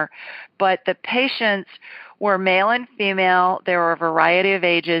in there, but the patients were male and female. There were a variety of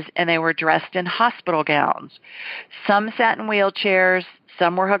ages, and they were dressed in hospital gowns. Some sat in wheelchairs.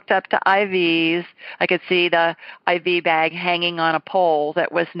 Some were hooked up to IVs. I could see the IV bag hanging on a pole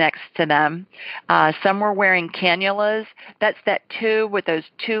that was next to them. Some were wearing cannulas. That's that tube with those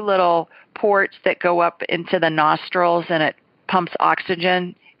 2 little ports that go up into the nostrils, and it pumps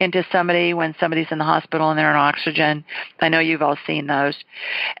oxygen into somebody when somebody's in the hospital and they're on oxygen. I know you've all seen those.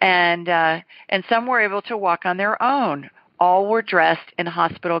 And some were able to walk on their own. All were dressed in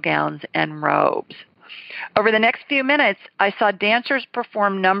hospital gowns and robes. Over the next few minutes, I saw dancers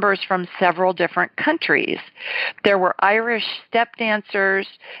perform numbers from several different countries. There were Irish step dancers,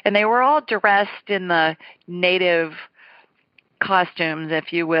 and they were all dressed in the native costumes,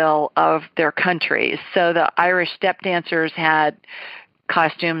 if you will, of their countries. So the Irish step dancers had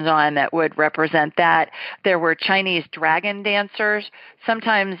costumes on that would represent that. There were Chinese dragon dancers.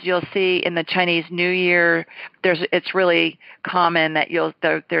 Sometimes you'll see in the Chinese New Year, it's really common that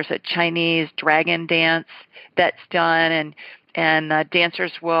there's a Chinese dragon dance that's done, and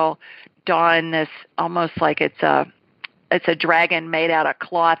dancers will don this almost like it's a dragon made out of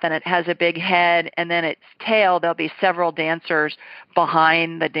cloth, and it has a big head, and then its tail, there'll be several dancers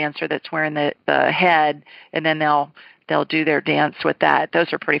behind the dancer that's wearing the head, and then they'll do their dance with that.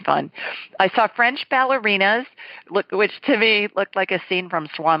 Those are pretty fun. I saw French ballerinas, which to me looked like a scene from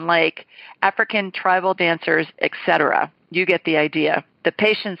Swan Lake, African tribal dancers, etc. You get the idea. The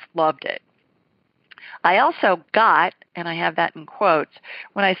patients loved it. I also got, and I have that in quotes,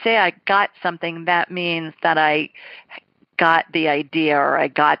 when I say I got something, that means that I got the idea or I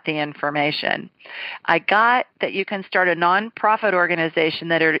got the information. I got that you can start a nonprofit organization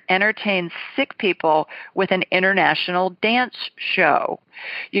that entertains sick people with an international dance show.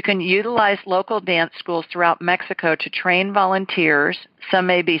 You can utilize local dance schools throughout Mexico to train volunteers. Some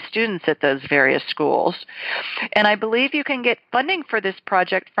may be students at those various schools. And I believe you can get funding for this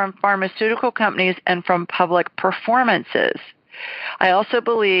project from pharmaceutical companies and from public performances. I also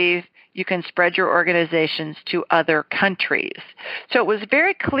believe you can spread your organizations to other countries. So it was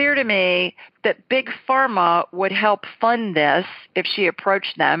very clear to me that Big Pharma would help fund this if she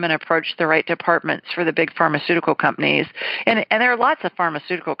approached them and approached the right departments for the big pharmaceutical companies. And there are lots of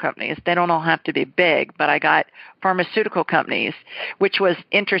pharmaceutical companies. They don't all have to be big, but I got pharmaceutical companies, which was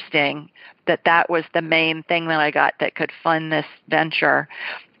interesting that was the main thing that I got that could fund this venture.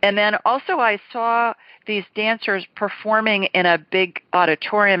 And then also I saw these dancers performing in a big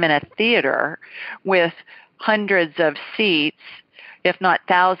auditorium in a theater with hundreds of seats, if not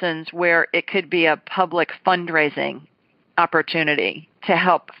thousands, where it could be a public fundraising opportunity to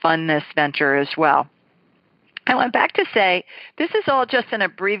help fund this venture as well. I went back to say, this is all just an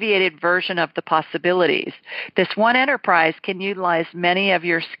abbreviated version of the possibilities. This one enterprise can utilize many of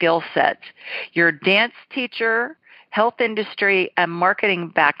your skill sets. Your dance teacher, health industry, and marketing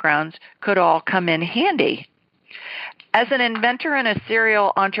backgrounds could all come in handy. As an inventor and a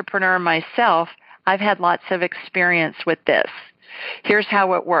serial entrepreneur myself, I've had lots of experience with this. Here's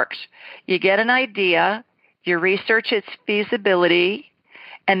how it works. You get an idea, you research its feasibility,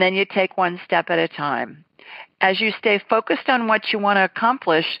 and then you take one step at a time. As you stay focused on what you want to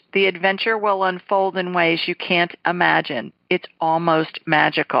accomplish, the adventure will unfold in ways you can't imagine. It's almost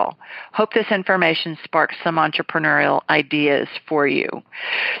magical. Hope this information sparks some entrepreneurial ideas for you.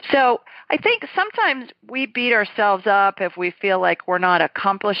 So I think sometimes we beat ourselves up if we feel like we're not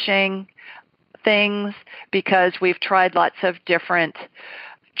accomplishing things because we've tried lots of different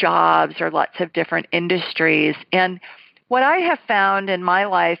jobs or lots of different industries. And what I have found in my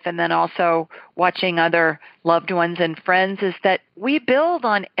life, and then also watching other loved ones and friends, is that we build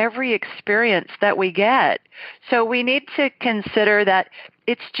on every experience that we get. So we need to consider that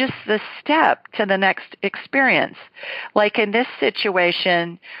it's just the step to the next experience. Like in this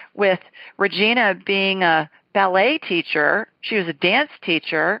situation with Regina being a ballet teacher, she was a dance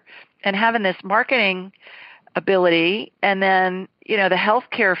teacher, and having this marketing ability, and then, the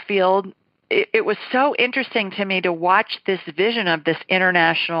healthcare field. It was so interesting to me to watch this vision of this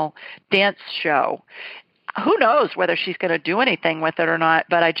international dance show. Who knows whether she's going to do anything with it or not,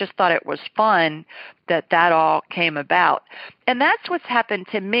 but I just thought it was fun that all came about. And that's what's happened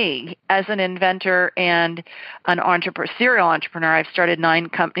to me as an inventor and an serial entrepreneur. I've started 9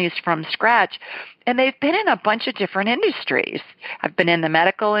 companies from scratch, and they've been in a bunch of different industries. I've been in the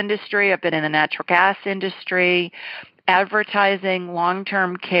medical industry. I've been in the natural gas industry, advertising,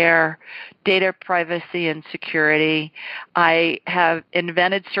 long-term care, data privacy and security. I have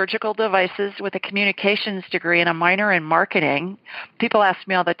invented surgical devices with a communications degree and a minor in marketing. People ask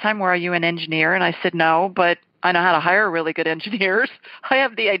me all the time, "Well, are you an engineer?" And I said, "No, but I know how to hire really good engineers. I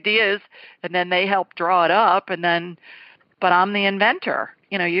have the ideas, and then they help draw it up, but I'm the inventor."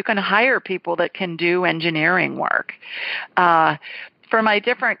 You can hire people that can do engineering work. For my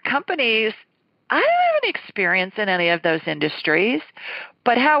different companies, I don't have any experience in any of those industries,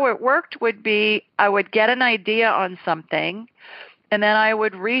 but how it worked would be I would get an idea on something, and then I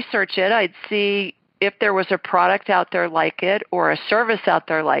would research it. I'd see if there was a product out there like it or a service out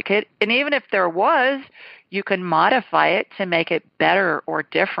there like it. And even if there was, you can modify it to make it better or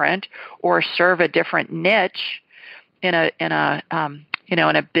different or serve a different niche in a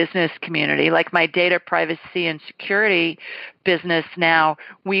business community. Like my data privacy and security business now,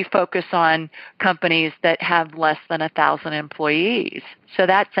 we focus on companies that have less than 1,000 employees. So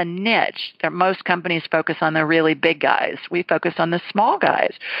that's a niche. Most companies focus on the really big guys. We focus on the small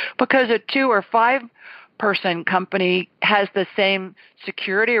guys because a 2 or 5 person company has the same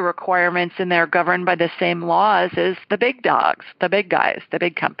security requirements and they're governed by the same laws as the big dogs, the big guys, the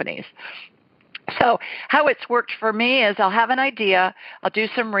big companies. So how it's worked for me is I'll have an idea, I'll do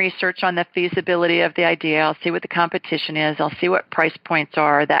some research on the feasibility of the idea, I'll see what the competition is, I'll see what price points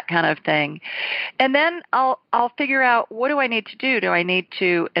are, that kind of thing. And then I'll figure out, what do I need to do? Do I need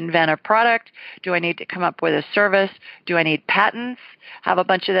to invent a product? Do I need to come up with a service? Do I need patents? I have a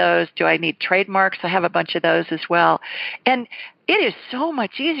bunch of those. Do I need trademarks? I have a bunch of those as well. And it is so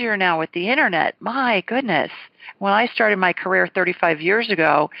much easier now with the internet. My goodness. When I started my career 35 years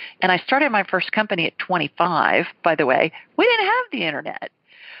ago, and I started my first company at 25, by the way, we didn't have the internet.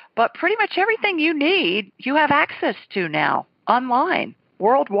 But pretty much everything you need, you have access to now online,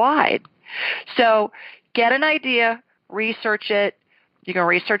 worldwide. So get an idea, research it. You can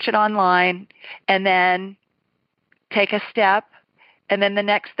research it online, and then take a step. And then the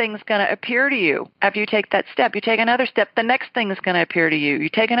next thing's going to appear to you. After you take that step, you take another step, the next thing is going to appear to you. You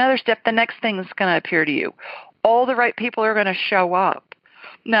take another step, the next thing is going to appear to you. All the right people are going to show up.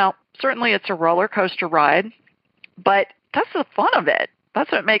 Now, certainly it's a roller coaster ride, but that's the fun of it.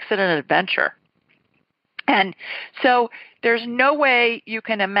 That's what makes it an adventure. And so there's no way you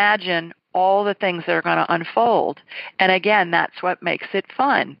can imagine all the things that are going to unfold. And again, that's what makes it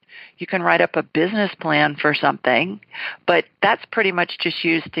fun. You can write up a business plan for something, but that's pretty much just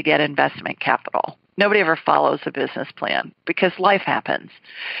used to get investment capital. Nobody ever follows a business plan because life happens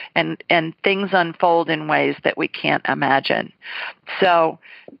and things unfold in ways that we can't imagine. So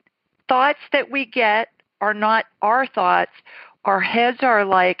thoughts that we get are not our thoughts. Our heads are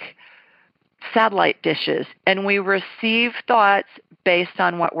like satellite dishes, and we receive thoughts based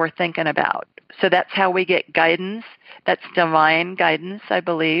on what we're thinking about. So that's how we get guidance. That's divine guidance, I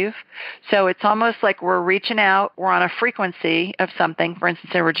believe. So it's almost like we're reaching out. We're on a frequency of something, for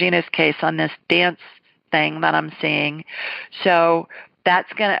instance, in Regina's case, on this dance thing that I'm seeing. So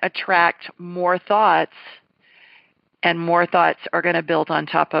that's going to attract more thoughts, and more thoughts are going to build on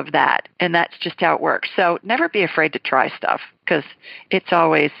top of that. And that's just how it works. So never be afraid to try stuff, because it's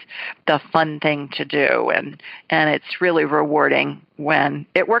always the fun thing to do. And it's really rewarding when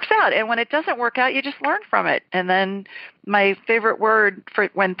it works out. And when it doesn't work out, you just learn from it. And then my favorite word for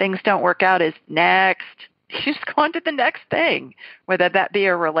when things don't work out is next. You just go on to the next thing, whether that be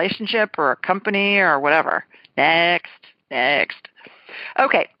a relationship or a company or whatever. Next.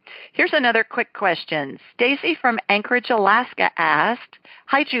 Okay. Here's another quick question. Stacy from Anchorage, Alaska asked,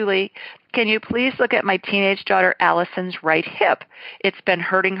 "Hi, Julie. Can you please look at my teenage daughter Allison's right hip? It's been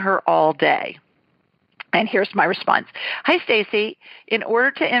hurting her all day." And here's my response. "Hi, Stacy. In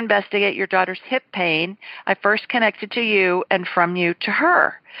order to investigate your daughter's hip pain, I first connected to you and from you to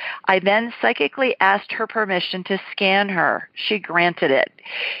her. I then psychically asked her permission to scan her. She granted it.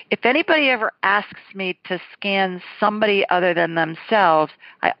 If anybody ever asks me to scan somebody other than themselves,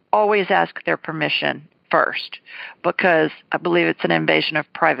 I always ask their permission first, because I believe it's an invasion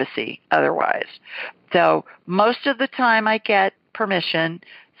of privacy otherwise. So most of the time I get permission.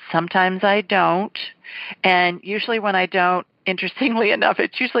 Sometimes I don't. And usually when I don't, interestingly enough,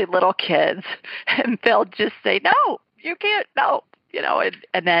 it's usually little kids. And they'll just say, no, you can't, no.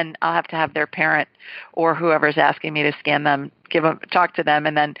 And then I'll have to have their parent or whoever's asking me to scan them, talk to them,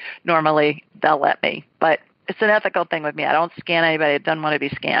 and then normally they'll let me. But it's an ethical thing with me. I don't scan anybody that doesn't want to be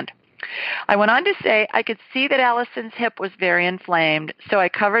scanned. I went on to say I could see that Allison's hip was very inflamed, so I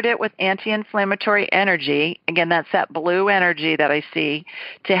covered it with anti-inflammatory energy. Again, that's that blue energy that I see,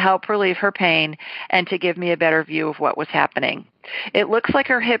 to help relieve her pain and to give me a better view of what was happening. It looks like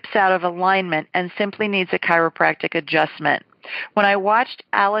her hip's out of alignment and simply needs a chiropractic adjustment. When I watched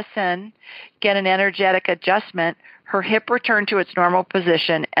Allison get an energetic adjustment, her hip returned to its normal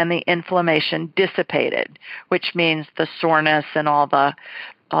position and the inflammation dissipated, which means the soreness and all the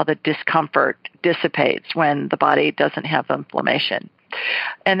discomfort dissipates when the body doesn't have inflammation.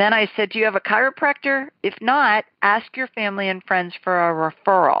 And then I said, do you have a chiropractor? If not, ask your family and friends for a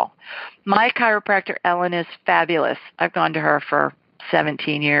referral. My chiropractor, Ellen, is fabulous. I've gone to her for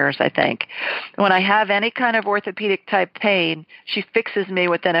 17 years, I think. When I have any kind of orthopedic type pain, she fixes me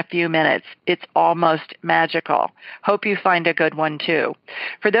within a few minutes. It's almost magical. Hope you find a good one too.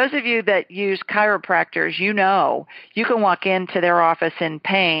 For those of you that use chiropractors, you can walk into their office in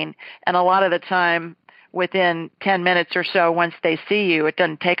pain, and a lot of the time within 10 minutes or so, once they see you, it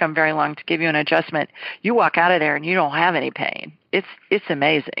doesn't take them very long to give you an adjustment. You walk out of there and you don't have any pain. It's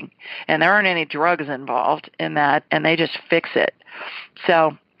amazing. And there aren't any drugs involved in that, and they just fix it.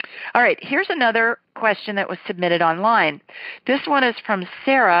 So, all right, here's another question that was submitted online. This one is from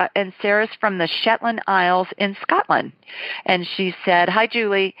Sarah, and Sarah's from the Shetland Isles in Scotland. And she said, "Hi,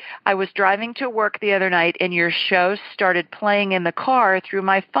 Julie. I was driving to work the other night, and your show started playing in the car through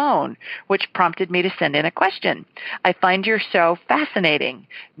my phone, which prompted me to send in a question. I find your show fascinating."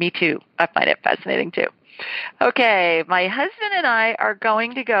 Me too. I find it fascinating too. Okay, my husband and I are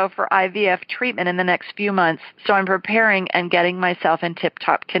going to go for IVF treatment in the next few months, so I'm preparing and getting myself in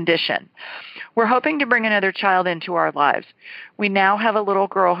tip-top condition. We're hoping to bring another child into our lives. We now have a little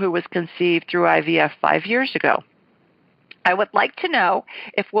girl who was conceived through IVF 5 years ago. I would like to know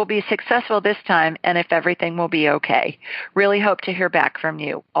if we'll be successful this time and if everything will be okay. Really hope to hear back from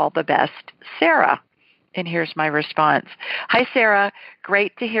you. All the best, Sarah. And here's my response. Hi, Sarah.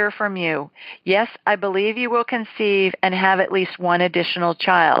 Great to hear from you. Yes, I believe you will conceive and have at least one additional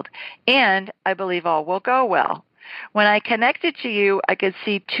child. And I believe all will go well. When I connected to you, I could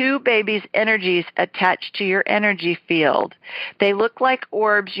see two babies' energies attached to your energy field. They look like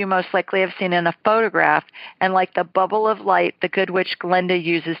orbs you most likely have seen in a photograph and like the bubble of light the good witch Glinda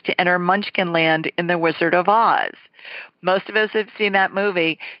uses to enter Munchkinland in The Wizard of Oz. Most of us have seen that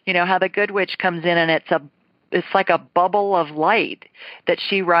movie. You know how the good witch comes in and it's like a bubble of light that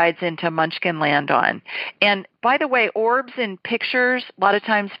she rides into Munchkinland on. And by the way, orbs in pictures, a lot of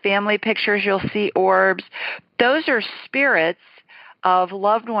times family pictures, you'll see orbs. Those are spirits of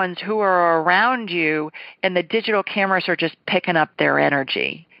loved ones who are around you, and the digital cameras are just picking up their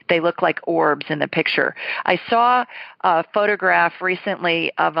energy. They look like orbs in the picture. I saw a photograph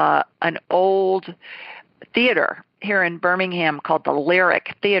recently of an old theater here in Birmingham called the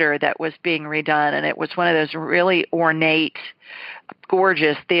Lyric Theater that was being redone, and it was one of those really ornate,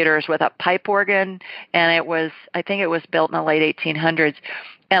 gorgeous theaters with a pipe organ, and I think it was built in the late 1800s,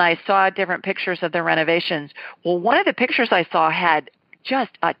 and I saw different pictures of the renovations. Well, one of the pictures I saw had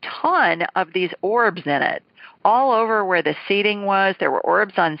just a ton of these orbs in it, all over where the seating was. There were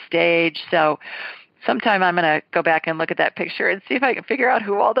orbs on stage, so sometime I'm going to go back and look at that picture and see if I can figure out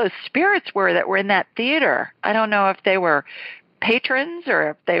who all those spirits were that were in that theater. I don't know if they were patrons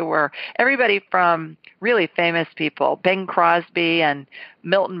or if they were everybody from really famous people, Bing Crosby and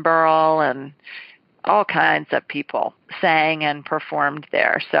Milton Berle and all kinds of people sang and performed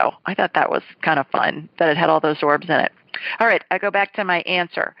there. So I thought that was kind of fun that it had all those orbs in it. All right, I go back to my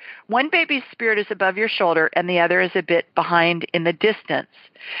answer. One baby's spirit is above your shoulder and the other is a bit behind in the distance.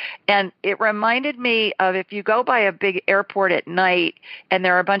 And it reminded me of if you go by a big airport at night and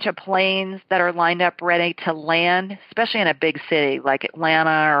there are a bunch of planes that are lined up ready to land, especially in a big city like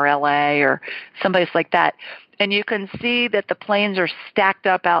Atlanta or LA or someplace like that, and you can see that the planes are stacked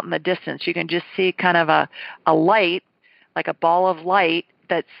up out in the distance. You can just see kind of a light, like a ball of light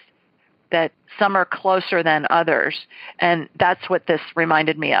that some are closer than others. And that's what this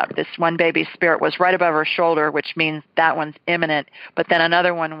reminded me of. This one baby's spirit was right above her shoulder, which means that one's imminent, but then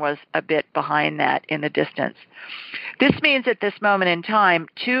another one was a bit behind that in the distance. This means at this moment in time,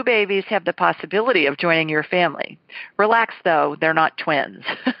 two babies have the possibility of joining your family. Relax, though, they're not twins.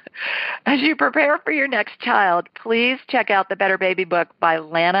 As you prepare for your next child, please check out the Better Baby book by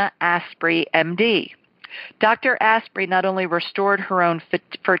Lana Asprey, MD. Dr. Asprey not only restored her own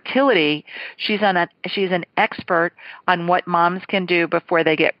fertility, she's an expert on what moms can do before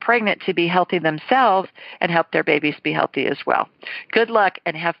they get pregnant to be healthy themselves and help their babies be healthy as well. Good luck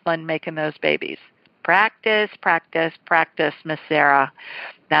and have fun making those babies. Practice, practice, practice, Miss Sarah.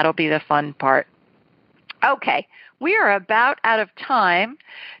 That'll be the fun part. Okay, we are about out of time.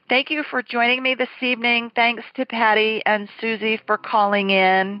 Thank you for joining me this evening. Thanks to Patty and Susie for calling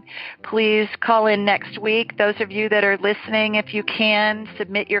in. Please call in next week. Those of you that are listening, if you can,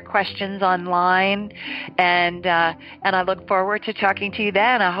 submit your questions online. And I look forward to talking to you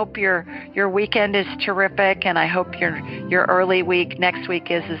then. I hope your weekend is terrific, and I hope your early week next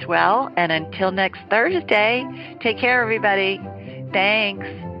week is as well. And until next Thursday, take care, everybody. Thanks.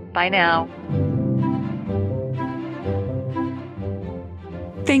 Bye now.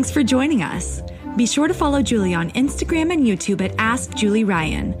 Thanks for joining us. Be sure to follow Julie on Instagram and YouTube at Ask Julie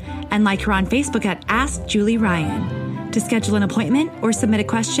Ryan and like her on Facebook at Ask Julie Ryan. To schedule an appointment or submit a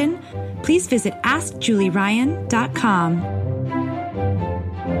question, please visit AskJulieRyan.com.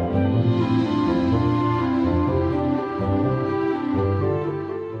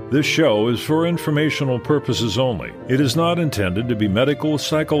 This show is for informational purposes only. It is not intended to be medical,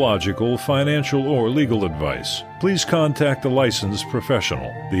 psychological, financial, or legal advice. Please contact a licensed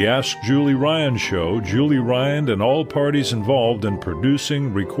professional. The Ask Julie Ryan Show, Julie Ryan and all parties involved in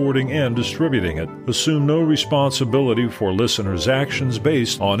producing, recording, and distributing it assume no responsibility for listeners' actions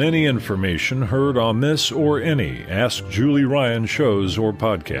based on any information heard on this or any Ask Julie Ryan shows or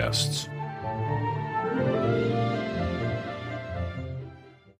podcasts.